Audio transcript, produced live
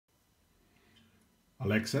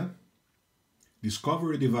Alexa,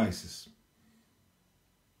 discovery devices.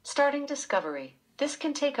 Starting discovery. This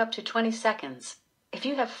can take up to 20 seconds. If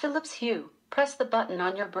you have Philips Hue, press the button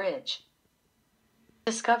on your bridge.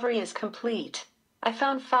 Discovery is complete. I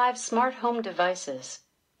found 5 smart home devices.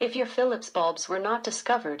 If your Philips bulbs were not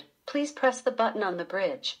discovered, please press the button on the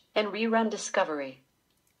bridge and rerun discovery.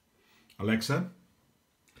 Alexa,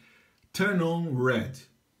 turn on red.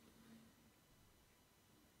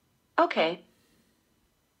 Okay.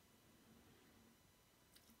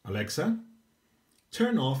 Alexa,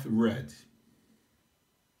 turn off red.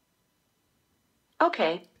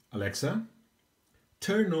 Okay. Alexa,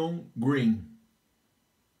 turn on green.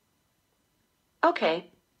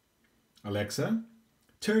 Okay. Alexa,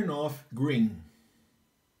 turn off green.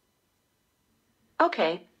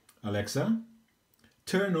 Okay. Alexa,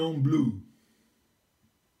 turn on blue.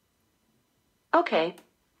 Okay.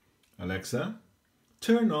 Alexa,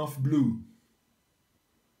 turn off blue.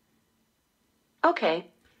 Okay.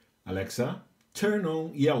 Alexa, turn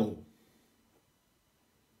on yellow.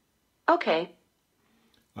 Okay.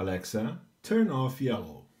 Alexa, turn off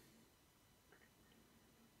yellow.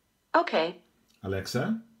 Okay.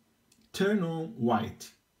 Alexa, turn on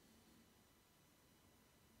white.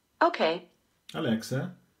 Okay.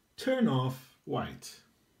 Alexa, turn off white.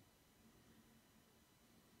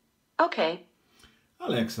 Okay.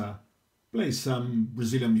 Alexa, play some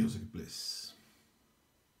Brazilian music, please.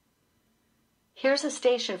 Here's a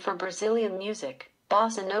station for Brazilian music,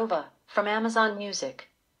 Bossa Nova, from Amazon Music.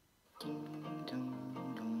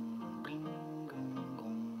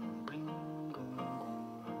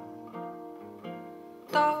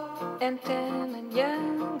 Tall and thin and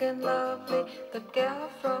young and lovely, the girl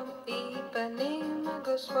from Ipanema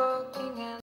goes walking and